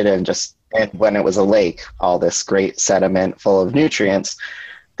flooded and when it was a lake, all this great sediment full of nutrients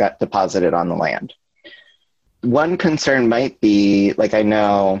got deposited on the land. One concern might be, like I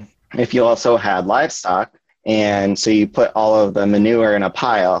know if you also had livestock, and so you put all of the manure in a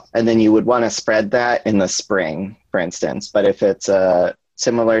pile, and then you would want to spread that in the spring, for instance. But if it's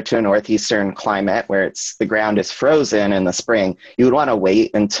similar to a northeastern climate where the ground is frozen in the spring, you would want to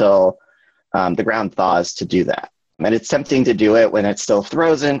wait until the ground thaws to do that. And it's tempting to do it when it's still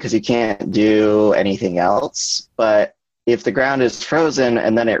frozen because you can't do anything else. But if the ground is frozen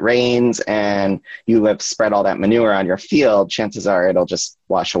and then it rains and you have spread all that manure on your field, chances are it'll just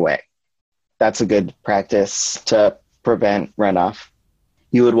wash away. that's a good practice to prevent runoff.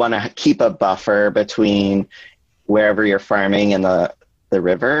 You would want to keep a buffer between wherever you're farming and the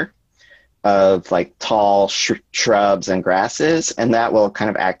river of like tall shrubs and grasses, and that will kind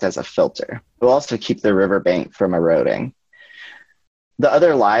of act as a filter. It will also keep the riverbank from eroding. The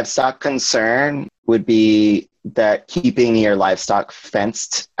other livestock concern would be that keeping your livestock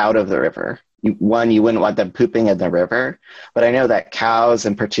fenced out of the river. You wouldn't want them pooping in the river, but I know that cows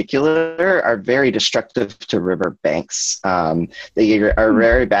in particular are very destructive to river banks. They are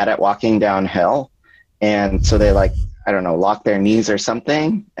very bad at walking downhill, and so they lock their knees or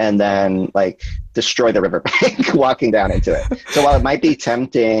something, and then destroy the riverbank walking down into it. So while it might be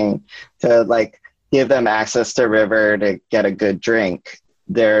tempting to give them access to river to get a good drink,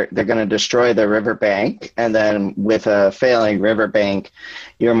 they're going to destroy the riverbank, and then with a failing riverbank,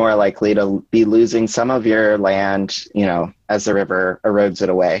 you're more likely to be losing some of your land, as the river erodes it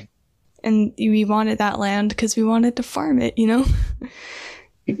away. And we wanted that land because we wanted to farm it,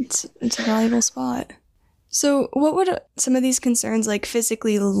 It's a valuable spot. So what would some of these concerns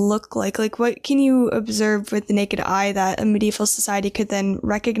physically look like? What can you observe with the naked eye that a medieval society could then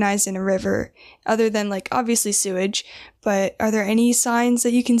recognize in a river, other than obviously sewage? But are there any signs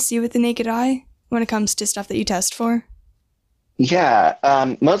that you can see with the naked eye when it comes to stuff that you test for? Yeah,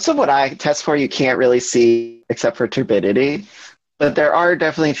 most of what I test for you can't really see except for turbidity, but there are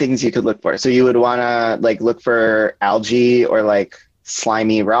definitely things you could look for. So you would want to look for algae or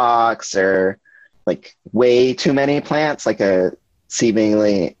slimy rocks or way too many plants,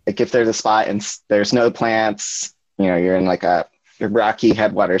 seemingly if there's a spot and there's no plants, you're in a rocky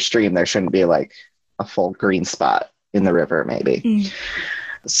headwater stream, there shouldn't be a full green spot in the river maybe.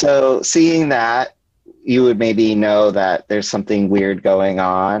 So seeing that, you would maybe know that there's something weird going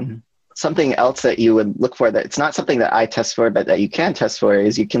on. Something else that you would look for, that it's not something that I test for, but that you can test for,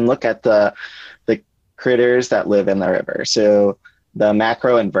 is you can look at the critters that live in the river. So the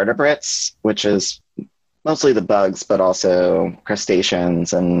macroinvertebrates, which is mostly the bugs, but also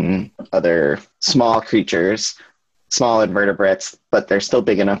crustaceans and other small creatures, small invertebrates, but they're still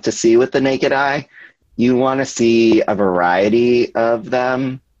big enough to see with the naked eye. You want to see a variety of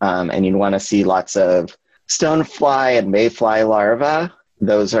them, and you want to see lots of stonefly and mayfly larvae.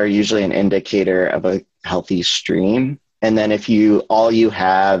 Those are usually an indicator of a healthy stream. And then if all you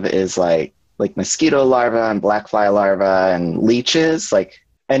have is like mosquito larvae and blackfly larvae and leeches,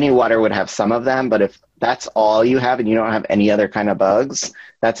 any water would have some of them, but if that's all you have and you don't have any other kind of bugs,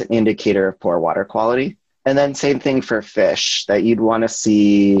 that's an indicator of poor water quality. And then same thing for fish, that you'd want to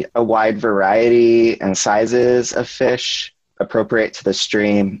see a wide variety and sizes of fish appropriate to the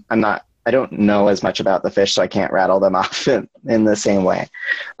stream. I don't know as much about the fish, so I can't rattle them off in the same way.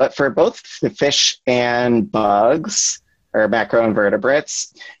 But for both the fish and bugs, or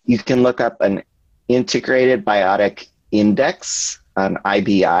macroinvertebrates, you can look up an integrated biotic index, an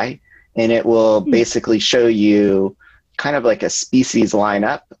IBI, and it will basically show you kind of a species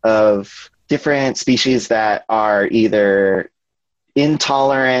lineup of different species that are either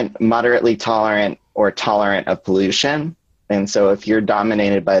intolerant, moderately tolerant, or tolerant of pollution. And so if you're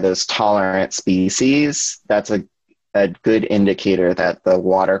dominated by those tolerant species, that's a good indicator that the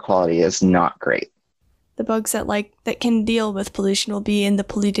water quality is not great. The bugs that can deal with pollution will be in the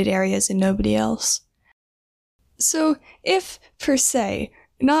polluted areas and nobody else. So if, per se,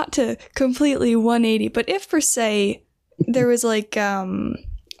 not to completely 180, but if, per se, there was a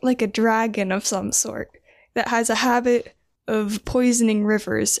dragon of some sort that has a habit of poisoning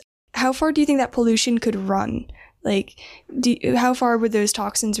rivers, how far do you think that pollution could run? How far would those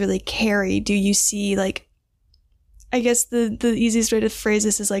toxins really carry? Do you see, I guess the easiest way to phrase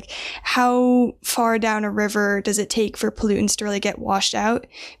this is how far down a river does it take for pollutants to really get washed out?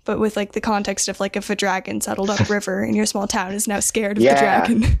 But with the context of if a dragon settled up river and your small town is now scared of the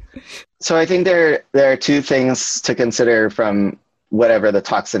dragon. So I think there are two things to consider from whatever the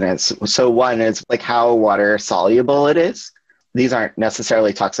toxin is. So one is how water soluble it is. These aren't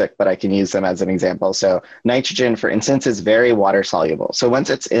necessarily toxic, but I can use them as an example. So nitrogen, for instance, is very water soluble. So once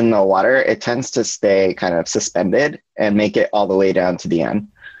it's in the water, it tends to stay kind of suspended and make it all the way down to the end.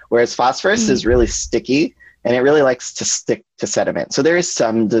 Whereas phosphorus is really sticky and it really likes to stick to sediment. So there is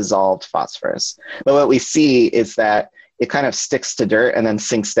some dissolved phosphorus. But what we see is that it kind of sticks to dirt and then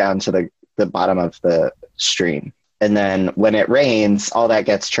sinks down to the bottom of the stream. And then when it rains, all that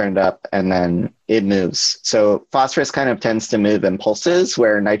gets churned up and then it moves. So phosphorus kind of tends to move in pulses,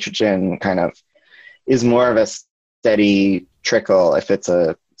 where nitrogen kind of is more of a steady trickle if it's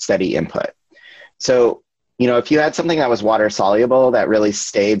a steady input. So, if you had something that was water soluble that really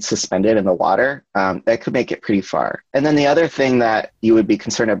stayed suspended in the water, that could make it pretty far. And then the other thing that you would be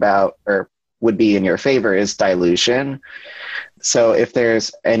concerned about, or would be in your favor is dilution. So if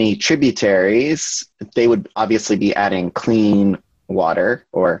there's any tributaries, they would obviously be adding clean water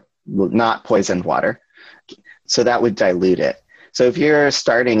or not poisoned water. So that would dilute it. So if you're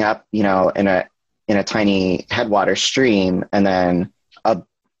starting up, in a tiny headwater stream and then a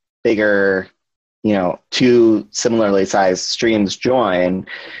bigger, two similarly sized streams join,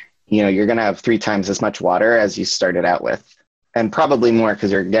 you're going to have 3 times as much water as you started out with, and probably more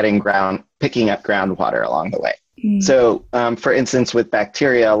because you're picking up groundwater along the way. So, for instance, with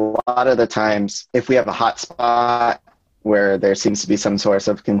bacteria, a lot of the times, if we have a hot spot where there seems to be some source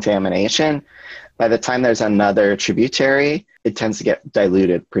of contamination, by the time there's another tributary, it tends to get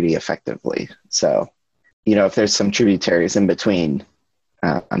diluted pretty effectively. So, if there's some tributaries in between,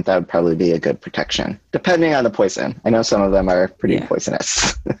 that would probably be a good protection, depending on the poison. I know some of them are pretty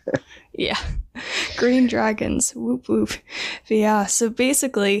poisonous. Yeah. Green dragons. Whoop whoop. But yeah, so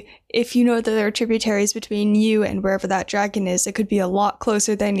basically, if you know that there are tributaries between you and wherever that dragon is, it could be a lot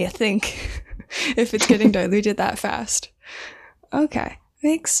closer than you think if it's getting diluted that fast. Okay,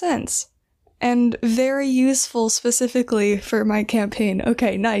 makes sense. And very useful specifically for my campaign.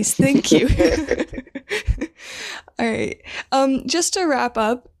 Okay, nice. Thank you. All right. Just to wrap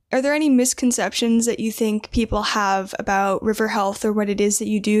up, are there any misconceptions that you think people have about river health or what it is that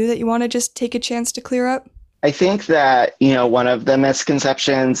you do that you want to just take a chance to clear up? I think that, one of the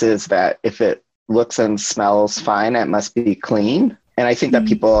misconceptions is that if it looks and smells fine, it must be clean. And I think that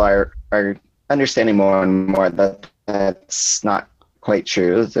people are understanding more and more that that's not quite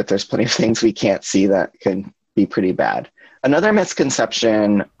true, that there's plenty of things we can't see that can be pretty bad. Another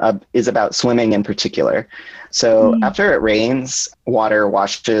misconception is about swimming in particular. So after it rains, water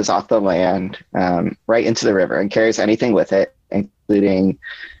washes off the land right into the river and carries anything with it, including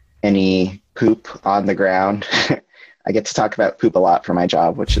any poop on the ground. I get to talk about poop a lot for my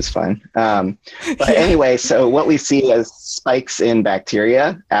job, which is fun. But anyway, so what we see is spikes in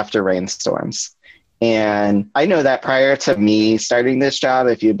bacteria after rainstorms. And I know that prior to me starting this job,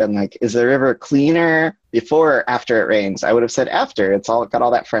 if you'd been like, is the river cleaner before or after it rains? I would have said after. It's all got all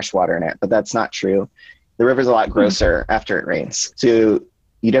that fresh water in it, but that's not true. The river's a lot grosser after it rains. So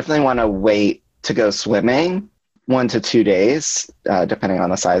you definitely want to wait to go swimming 1 to 2 days, depending on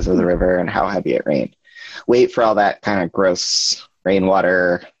the size of the river and how heavy it rained. Wait for all that kind of gross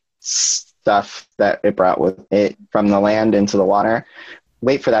rainwater stuff that it brought with it from the land into the water.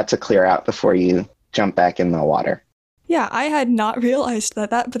 Wait for that to clear out before you jump back in the water. Yeah, I had not realized that,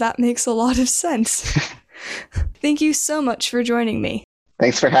 but that makes a lot of sense. Thank you so much for joining me.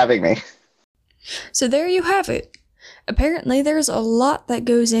 Thanks for having me. So there you have it. Apparently there's a lot that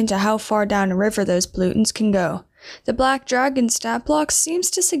goes into how far down a river those pollutants can go. The Black Dragon stat block seems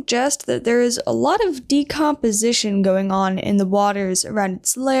to suggest that there is a lot of decomposition going on in the waters around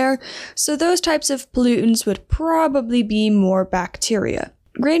its lair, so those types of pollutants would probably be more bacteria.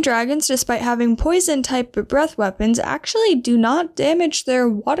 Green dragons, despite having poison-type breath weapons, actually do not damage their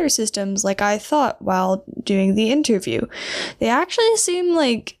water systems like I thought while doing the interview. They actually seem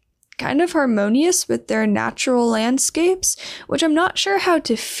like kind of harmonious with their natural landscapes, which I'm not sure how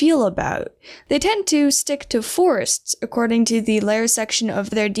to feel about. They tend to stick to forests, according to the lair section of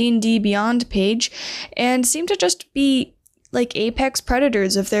their D&D Beyond page, and seem to just be like apex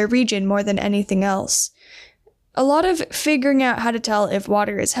predators of their region more than anything else. A lot of figuring out how to tell if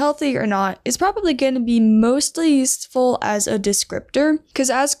water is healthy or not is probably going to be mostly useful as a descriptor, because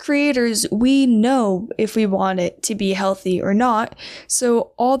as creators, we know if we want it to be healthy or not,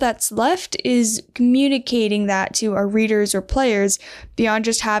 so all that's left is communicating that to our readers or players beyond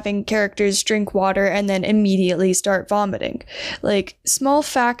just having characters drink water and then immediately start vomiting. Like, small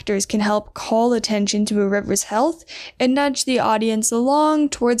factors can help call attention to a river's health and nudge the audience along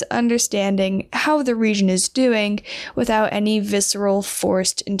towards understanding how the region is doing without any visceral,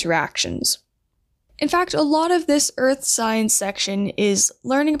 forced interactions. In fact, a lot of this earth science section is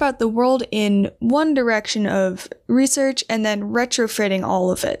learning about the world in one direction of research and then retrofitting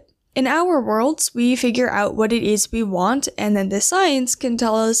all of it. In our worlds, we figure out what it is we want, and then the science can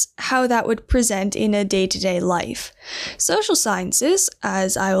tell us how that would present in a day-to-day life. Social sciences,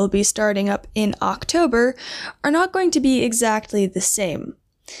 as I will be starting up in October, are not going to be exactly the same.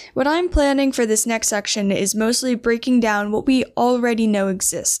 What I'm planning for this next section is mostly breaking down what we already know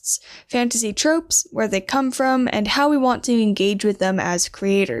exists, fantasy tropes, where they come from, and how we want to engage with them as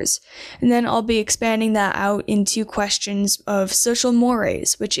creators. And then I'll be expanding that out into questions of social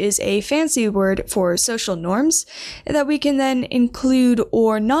mores, which is a fancy word for social norms, that we can then include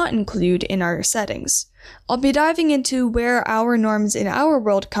or not include in our settings. I'll be diving into where our norms in our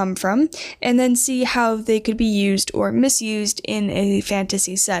world come from, and then see how they could be used or misused in a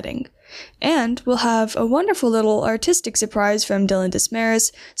fantasy setting. And we'll have a wonderful little artistic surprise from Dylan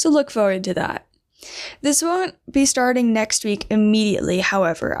Desmarais, so look forward to that. This won't be starting next week immediately,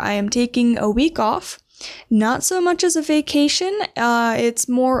 however. I am taking a week off. Not so much as a vacation, it's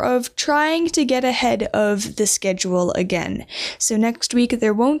more of trying to get ahead of the schedule again. So next week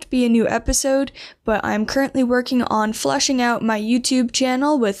there won't be a new episode, but I'm currently working on fleshing out my YouTube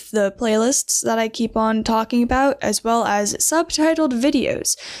channel with the playlists that I keep on talking about, as well as subtitled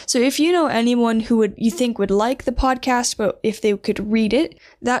videos. So if you know anyone who you think would like the podcast, but if they could read it,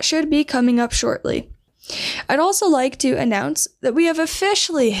 that should be coming up shortly. I'd also like to announce that we have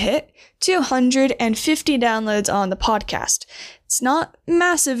officially hit 250 downloads on the podcast. It's not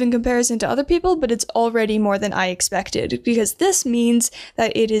massive in comparison to other people, but it's already more than I expected, because this means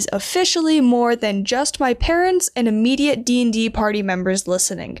that it is officially more than just my parents and immediate D&D party members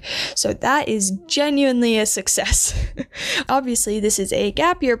listening. So that is genuinely a success. Obviously, this is a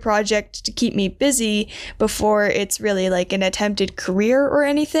gap year project to keep me busy before it's really like an attempted career or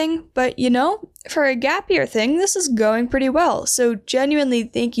anything, but for a gap year thing, this is going pretty well. So genuinely,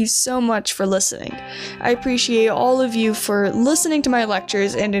 thank you so much for listening. I appreciate all of you for listening to my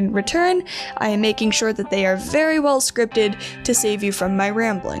lectures, and in return, I am making sure that they are very well scripted to save you from my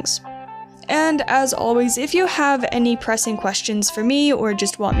ramblings. And as always, if you have any pressing questions for me or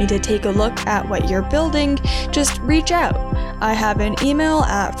just want me to take a look at what you're building, just reach out. I have an email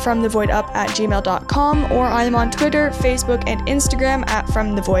at fromthevoidup@gmail.com, or I'm on Twitter, Facebook, and Instagram at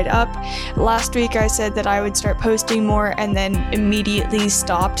fromthevoidup. Last week I said that I would start posting more and then immediately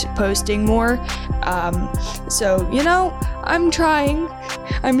stopped posting more. I'm trying.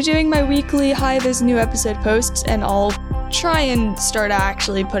 I'm doing my weekly hi, there's a new episode posts, and I'll try and start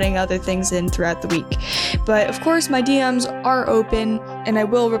actually putting other things in throughout the week. But of course, my DMs are open, and I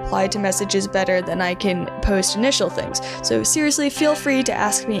will reply to messages better than I can post initial things. So seriously, feel free to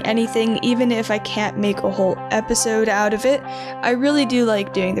ask me anything, even if I can't make a whole episode out of it. I really do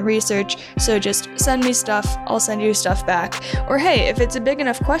like doing the research, so just send me stuff, I'll send you stuff back. Or hey, if it's a big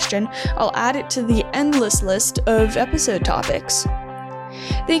enough question, I'll add it to the endless list of episode topics.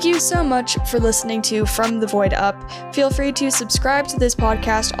 Thank you so much for listening to From the Void Up. Feel free to subscribe to this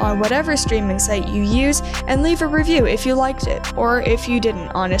podcast on whatever streaming site you use and leave a review if you liked it, or if you didn't.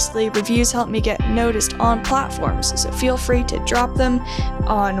 Honestly, reviews help me get noticed on platforms, so feel free to drop them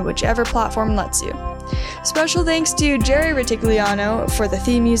on whichever platform lets you. Special thanks to Jerry Retigliano for the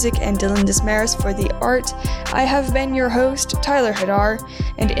theme music and Dylan Desmarais for the art. I have been your host, Tyler Hadar,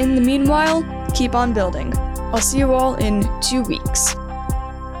 and in the meanwhile, keep on building. I'll see you all in 2 weeks.